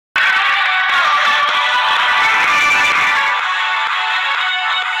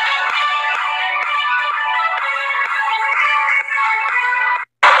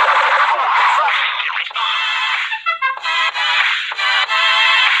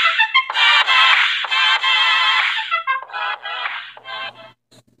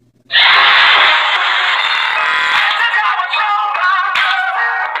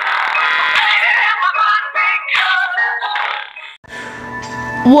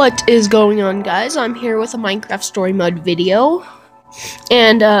What is going on, guys? I'm here with a Minecraft story mode video,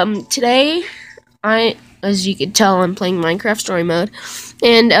 and today as you can tell, I'm playing Minecraft story mode,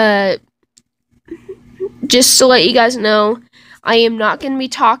 and just to let you guys know, I am not going to be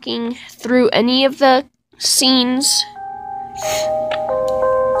talking through any of the scenes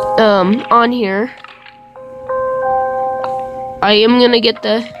on here. I am going to get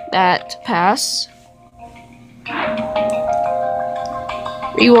that pass.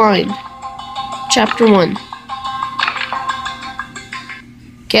 Rewind. Chapter 1.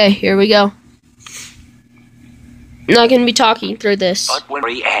 Okay, here we go. Not gonna be talking through this. But when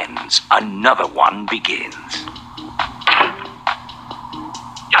it ends, another one begins.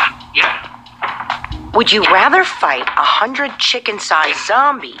 Yeah. Would you rather fight 100 chicken-sized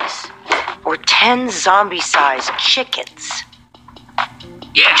zombies or 10 zombie-sized chickens?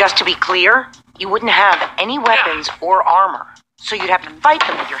 Yeah. Just to be clear, you wouldn't have any weapons or armor, so you'd have to fight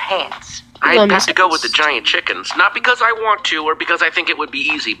them with your hands. I'd have to go with the giant chickens, not because I want to or because I think it would be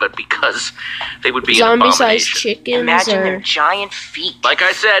easy, but because they would be an abomination. Zombie-sized chickens. Imagine their giant feet. Like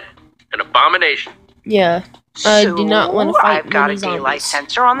I said, an abomination. Yeah. I do not want to fight I've got a many daylight zombies.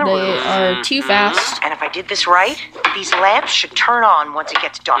 sensor on the They roof. are too fast. And if I did this right, these lamps should turn on once it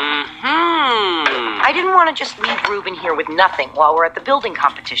gets dark. I didn't want to just leave Ruben here with nothing while we're at the building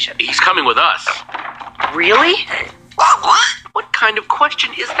competition. He's coming with us. Really? What kind of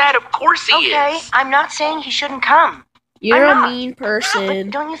question is that? Of course he Okay, is. I'm not saying he shouldn't come. You're I'm a not. mean But person.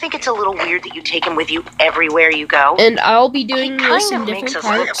 don't you think it's a little weird that you take him with you everywhere you go? And I'll be He doing kind this in of makes different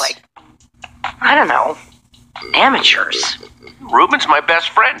us look parts. like, I don't know, amateurs. Ruben's my best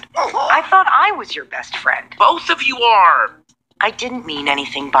friend. I thought I was your best friend. Both of you are. I didn't mean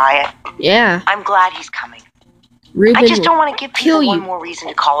anything by it. Yeah. I'm glad he's coming. Ruben I just will don't want to give kill people one you. more reason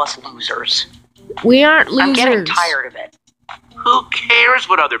to call us losers. We aren't losers. I'm getting tired of it. Who cares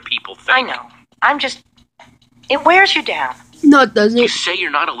what other people think? I know. It wears you down. No, it doesn't. You say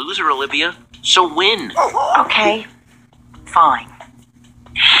you're not a loser, Olivia, so win. Okay, fine.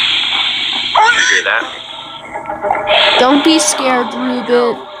 You hear that? Don't be scared,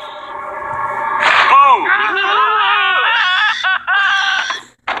 Ruben.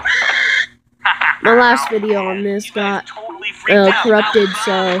 My last video on this got corrupted,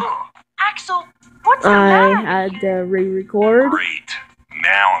 so Axel, what's the I matter? had to re-record. Great.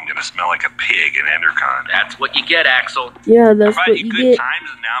 Now I'm gonna smell like a pig in Endercon. That's what you get, Axel. Yeah, that's Tried what you you good get. times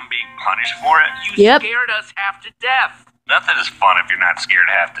and now I'm being punished for it? You Yep. scared us half to death. Nothing is fun if you're not scared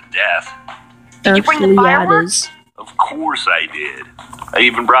half to death. Did you bring the Actually, yeah, it fireworks? is. Of course I did. I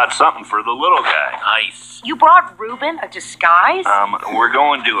even brought something for the little guy. Nice. You brought Ruben a disguise? We're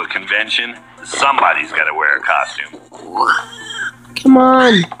going to a convention. Somebody's gotta wear a costume. Come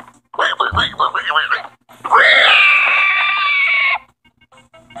on.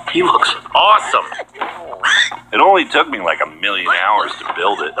 He looks awesome. It only took me like 1,000,000 hours to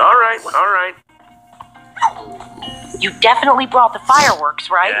build it. All right, all right. You definitely brought the fireworks,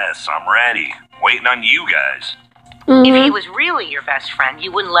 right? Yes, I'm ready. Waiting on you guys. If he Mhm. was really your best friend,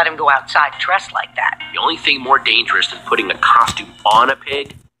 you wouldn't let him go outside dressed like that. The only thing more dangerous than putting a costume on a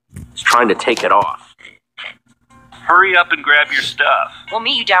pig is trying to take it off. Hurry up and grab your stuff. We'll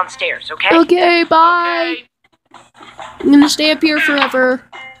meet you downstairs, okay? Okay, bye. Okay. I'm gonna stay up here forever.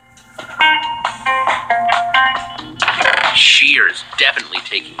 Shears, definitely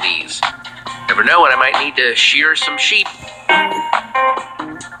taking these. Never know when I might need to shear some sheep.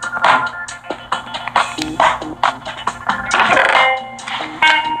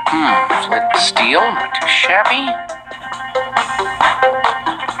 Flint steel, not too shabby.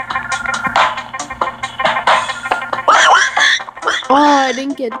 Oh, I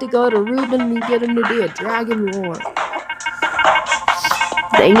didn't get to go to Ruben and get him to do a dragon roar.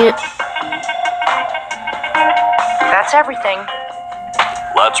 Dang it. That's everything.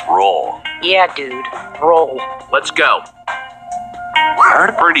 Let's roll. Yeah, dude. Roll. Let's go. I heard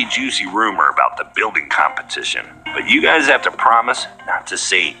a pretty juicy rumor about the building competition, but you guys have to promise not to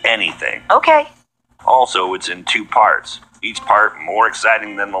say anything. Okay. Also, it's in 2 parts. Each part more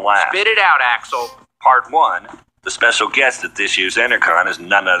exciting than the last. Spit it out, Axel. Part 1, the special guest at this year's Endercon is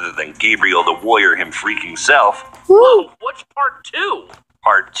none other than Gabriel the Warrior him freaking self. Woo! Whoa, what's part 2?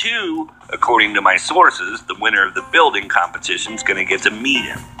 Part 2, according to my sources, the winner of the building competition is going to get to meet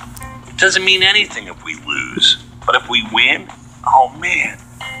him. It doesn't mean anything if we lose, but if we win, oh man,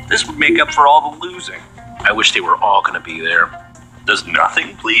 this would make up for all the losing. I wish they were all gonna be there. Does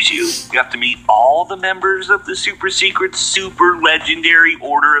nothing please you? You have to meet all the members of the super secret, super legendary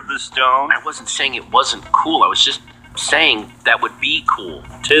Order of the Stone. I wasn't saying it wasn't cool. I was just saying that would be cool,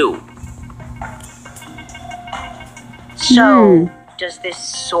 too. So, Does this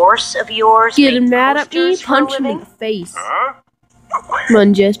source of yours Getting make mad at me? posters for a Punch him in living? the face. Huh? Come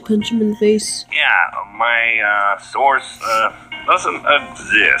on, Jess, punch him in the face. Yeah, my source doesn't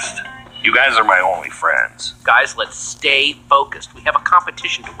exist. You guys are my only friends. Guys, let's stay focused. We have a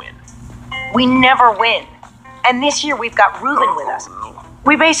competition to win. We never win. And this year we've got Reuben with us.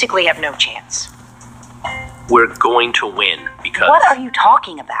 We basically have no chance. We're going to win because... What are you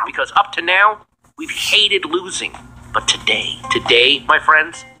talking about? Because up to now, we've hated losing. But today, my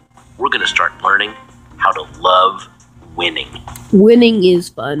friends, we're going to start learning how to love winning. Winning is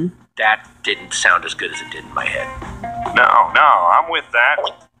fun. That didn't sound as good as it did in my head. No, I'm with that.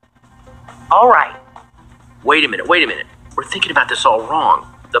 All right. Wait a minute. We're thinking about this all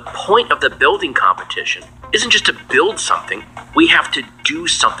wrong. The point of the building competition isn't just to build something. We have to do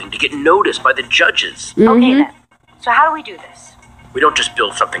something to get noticed by the judges. Okay then. So how do we do this? We don't just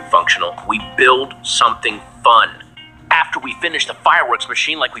build something functional. We build something fun. After we finish the fireworks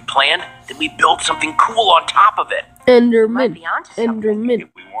machine like we planned, then we build something cool on top of it. Enderman. be onto something. Enderman. If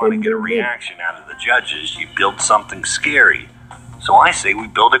we want to get a reaction out of the judges, you build something scary. So I say we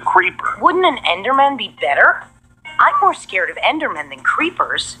build a creeper. Wouldn't an Enderman be better? I'm more scared of Endermen than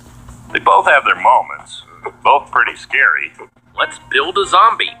creepers. They both have their moments. Both pretty scary. Let's build a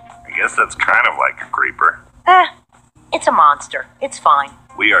zombie. I guess that's kind of like a creeper. It's a monster. It's fine.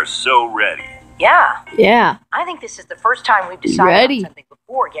 We are so ready. Yeah, Yeah. I think this is the first time we've decided Ready. on something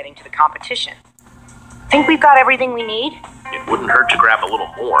before getting to the competition. Think we've got everything we need? It wouldn't hurt to grab a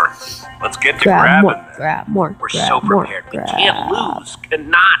little more. Let's get to Grab grabbing more. then. Grab more. We're grab so more, prepared. We grab. can't lose.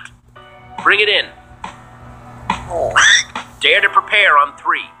 Cannot. Bring it in. Dare to prepare on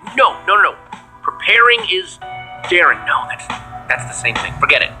 3. No. Preparing is daring. No, that's the same thing.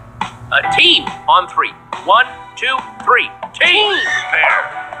 Forget it. A team on 3. 1, 2, 3. Team.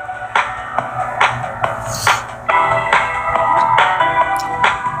 Prepare.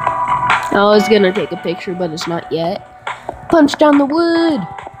 I was gonna take a picture, but it's not yet. Punch down the wood.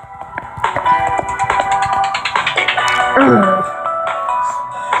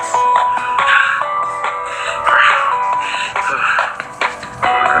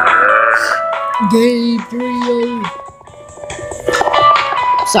 Game 3.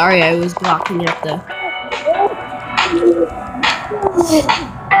 Sorry, I was blocking at the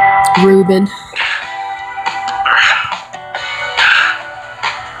Reuben.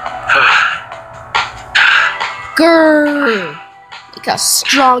 Grrr! Look how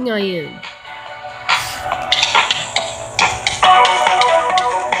strong I am.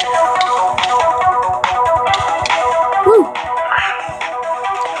 Woo!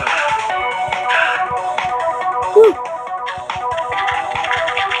 Woo!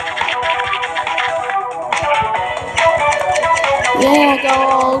 Yeah,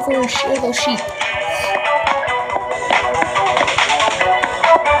 go over the sheep.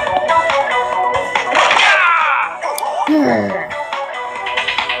 Grrr.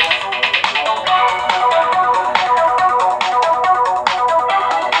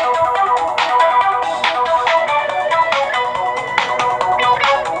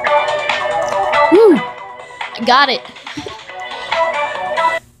 Woo! I got it.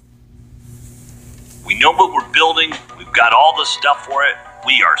 We know what we're building. We've got all the stuff for it.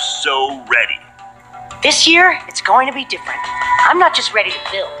 We are so ready. This year, it's going to be different. I'm not just ready to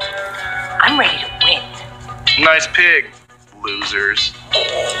build. I'm ready to win. Nice pig, losers.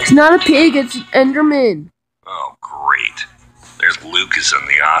 It's not a pig, it's an Enderman. Oh, great. There's Lucas and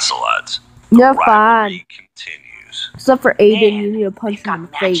the Ocelots. You're Rivalry fine. continues. Except for Aiden, Man, you need to punch They've him in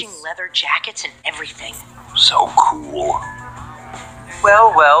got the face. matching leather jackets and everything. So cool.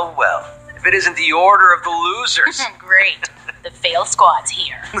 Well. If it isn't the order of the losers. Great. The fail squad's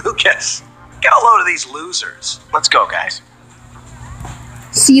here. Lucas, get a load of these losers. Let's go, guys.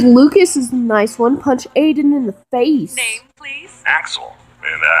 See, Lucas is the nice one. Punch Aiden in the face. Name, please? Axel.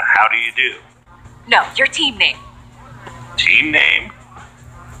 And how do you do? No, your team name. Team name?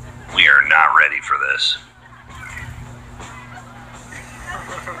 We are not ready for this.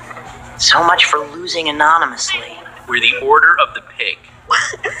 So much for losing anonymously. We're the Order of the Pig.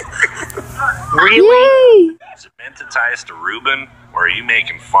 Really? Yay! Is it meant to tie us to Reuben, or are you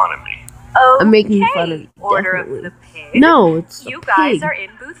making fun of me? Okay. I'm making fun of you, Order definitely. of the Pig. No, it's the You guys pig. are in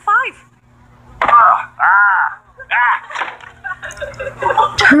booth 5.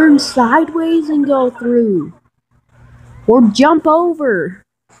 Turn sideways and go through. Or jump over.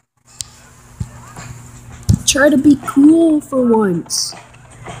 Try to be cool for once.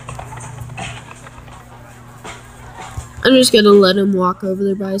 I'm just gonna let him walk over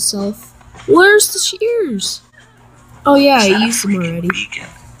there by himself. Where's the shears? Oh yeah, I Is that a used them freaking already. beacon?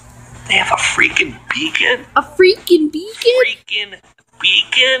 They have a freaking beacon? A freaking beacon? Freaking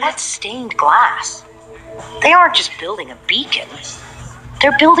beacon? That's stained glass. They aren't just building a beacon.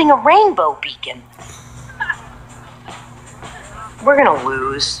 They're building a rainbow beacon. We're gonna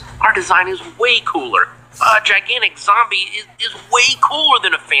lose. Our design is way cooler. A gigantic zombie is way cooler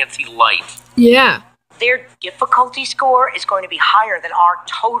than a fancy light. Yeah. Their difficulty score is going to be higher than our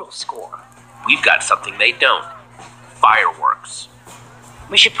total score. We've got something they don't. Fireworks.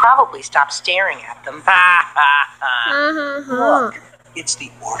 We should probably stop staring at them. Look, it's the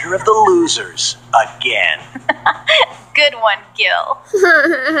order of the losers again. Good one, Gil.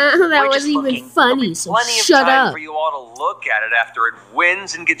 That We're was just even looking. funny, so Plenty of shut time up. for you all to look at it after it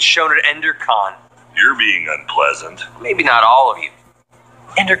wins and gets shown at EnderCon. You're being unpleasant. Maybe not all of you.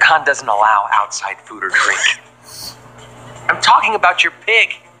 EnderCon doesn't allow outside food or drink. I'm talking about your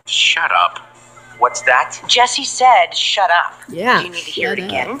pig. Shut up. What's that? Jesse said, shut up. Yeah, Do you need to hear it shut up.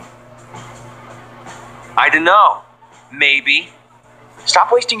 again? I don't know. Maybe.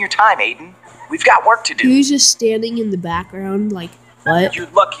 Stop wasting your time, Aiden. We've got work to do. He was just standing in the background, like, what? You're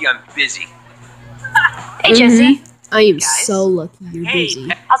lucky I'm busy. Hey, Jesse. I am Guys? so lucky you're Hey, busy.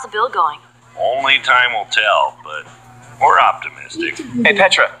 How's the build going? Only time will tell, but we're optimistic. Hey,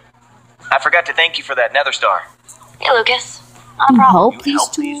 Petra. I forgot to thank you for that nether star. Hey, Lucas. Not a You problem. help You these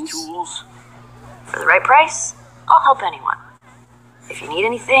help tools? these tools? For the right price, I'll help anyone. If you need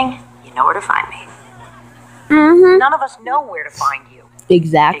anything, you know where to find me. None of us know where to find you.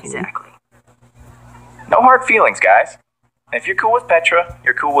 Exactly. Exactly. No hard feelings, guys. And if you're cool with Petra,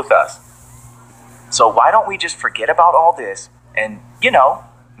 you're cool with us. So why don't we just forget about all this and,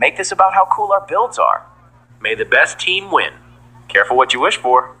 make this about how cool our builds are? May the best team win. Careful what you wish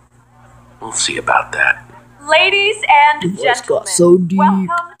for. We'll see about that. Ladies and The voice gentlemen, got so deep. welcome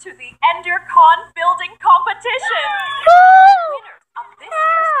to the EnderCon building competition. Winners of this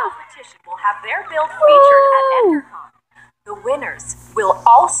year's competition will have their build featured at EnderCon. The winners will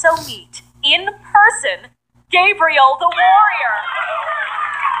also meet in person Gabriel the Warrior.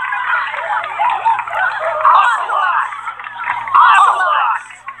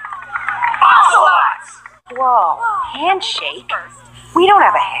 Whoa, handshake? We don't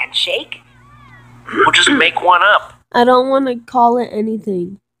have a handshake. We'll just make one up. I don't want to call it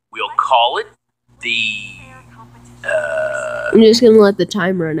anything. We'll call it the... I'm just going to let the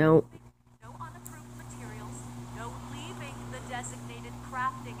time run out. No unapproved materials, no leaving the designated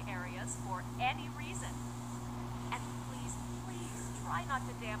crafting areas for any reason. And please, please try not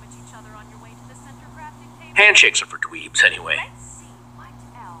to damage each other on your way to the center crafting table. Handshakes are for dweebs anyway. Let's see what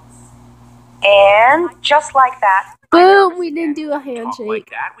else. And just like that, Boom, we didn't do a Talk like handshake.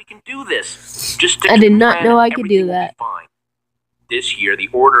 that, we can do this. Just stick I to did the not plan know I and could everything do will be that. Fine. This year, the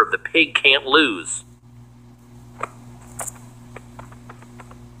Order of the Pig can't lose.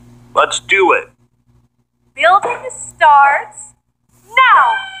 Let's do it. Building starts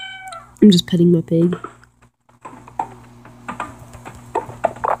now. I'm just petting my pig.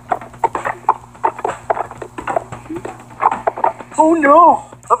 Oh no!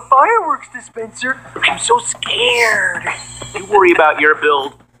 A fireworks dispenser! I'm so scared. You worry about your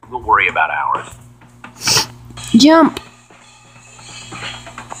build, we'll worry about ours. Jump!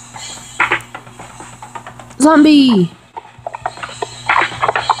 Zombie!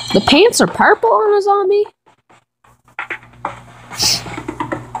 The pants are purple on a zombie?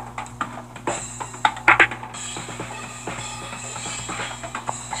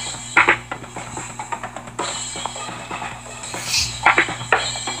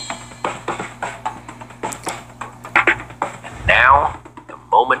 Now, the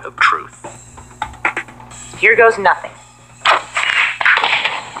moment of truth. here goes nothing.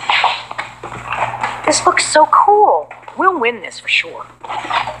 This looks so cool. We'll win this for sure.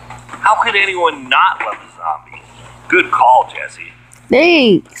 How could anyone not love a zombie? Good call, Jesse.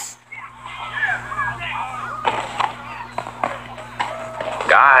 Thanks!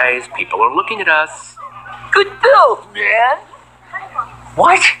 Guys, people are looking at us. Good build, man!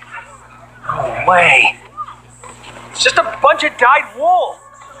 What? No way. It's just a bunch of dyed wool.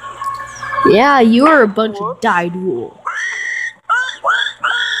 Yeah, you are a bunch of dyed wool.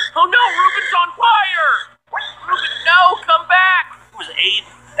 Oh no, Ruben's on fire! Ruben, no, come back! It was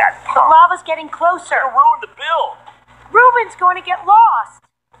Aiden, that The punk. lava's getting closer. Ruined the build. Ruben's going to get lost.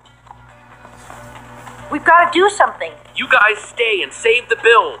 We've got to do something. You guys stay and save the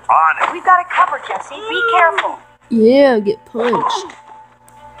build. On it. We've got it covered, Jesse. Be careful. Yeah, get punched.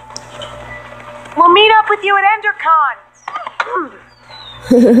 We'll meet up with you at EnderCon.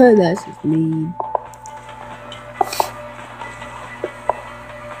 That's just mean.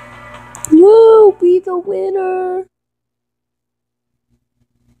 Woo! Be the winner!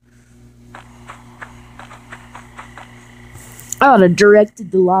 I would have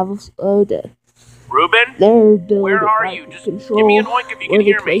directed the lava flow to Reuben? there. To Where are you? Just give me an oink if you can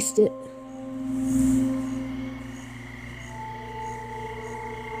hear me. Placed it.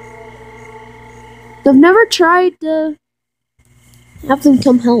 I've never tried to have them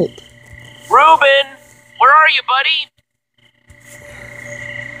come help. Reuben! Where are you, buddy?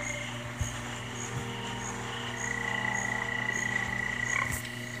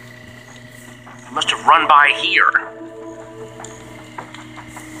 He must have run by here.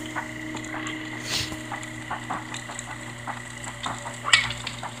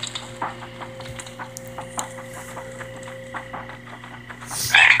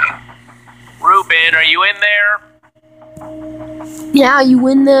 Reuben, are you in there? Yeah, you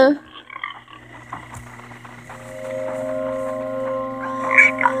win the.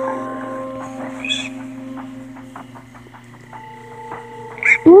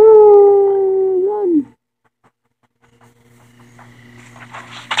 Run.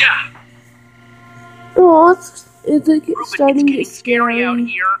 Yeah. Oh, it's like Reuben, starting to it's get getting scary out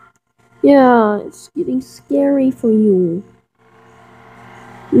here. Yeah, it's getting scary for you.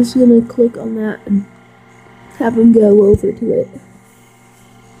 I'm just gonna click on that and have him go over to it.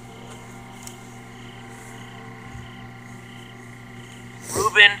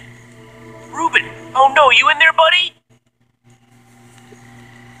 Reuben? Reuben! Oh no, you in there, buddy?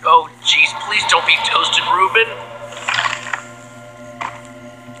 Oh jeez, please don't be toasted, Reuben.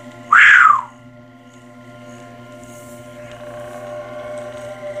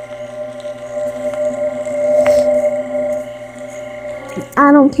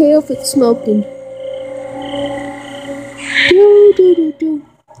 I don't care if it's smoking. Do do do do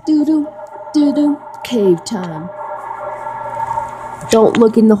do do do do. Cave time. Don't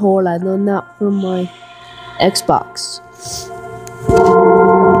look in the hole. I learned that from my Xbox.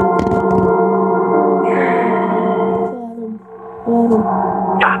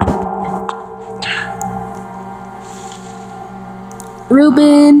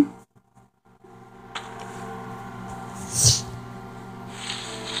 Reuben.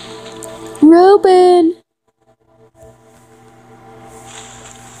 Reuben.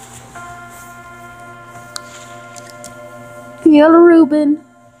 Hello, Reuben.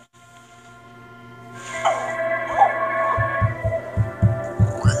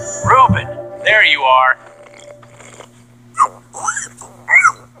 Reuben, there you are.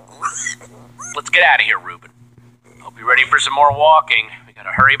 Let's get out of here, Reuben. Hope you're ready for some more walking. We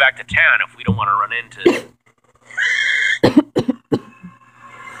gotta hurry back to town if we don't want to run into...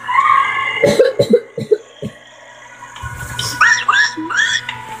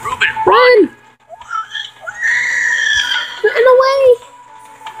 Reuben, Run! Run away!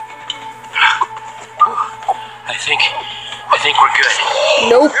 I think we're good.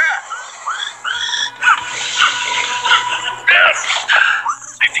 Nope.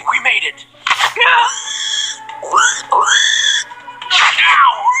 I think we made it.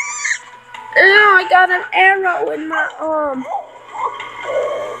 Ow, I got an arrow in my arm.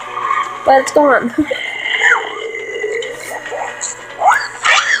 But it's gone.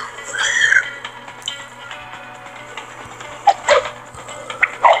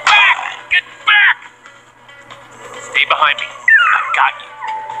 Get back! Stay behind me. I've got you.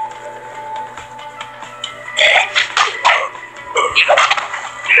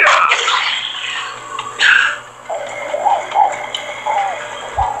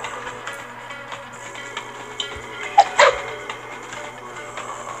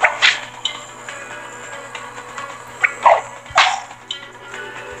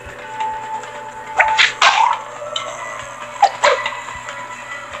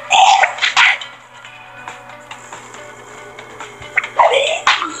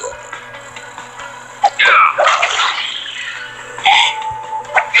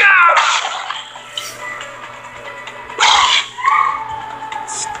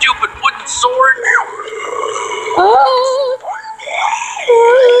 Stupid wooden sword. Oh.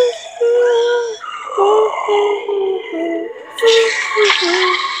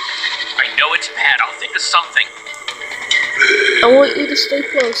 I know it's bad. I'll think of something. I want you to stay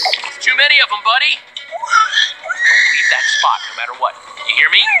close. Too many of them, buddy. Don't leave that spot, no matter what. You hear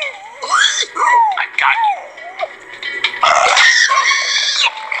me? I got you.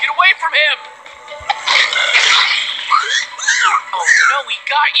 Get away from him! Oh no, he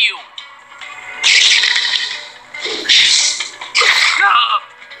got you!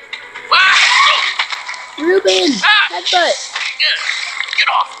 Reuben, headbutt. Get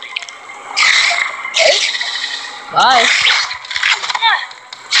off me! Bye.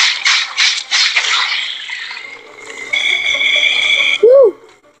 Woo.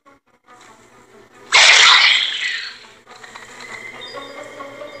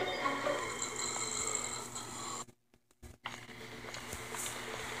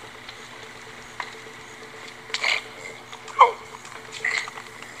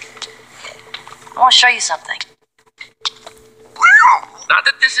 want to show you something. Not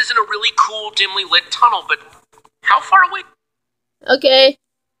that this isn't a really cool, dimly lit tunnel, but how far away? Okay.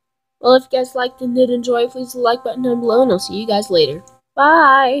 Well, if you guys liked and did enjoy, please hit the like button down below, and I'll see you guys later.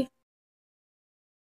 Bye!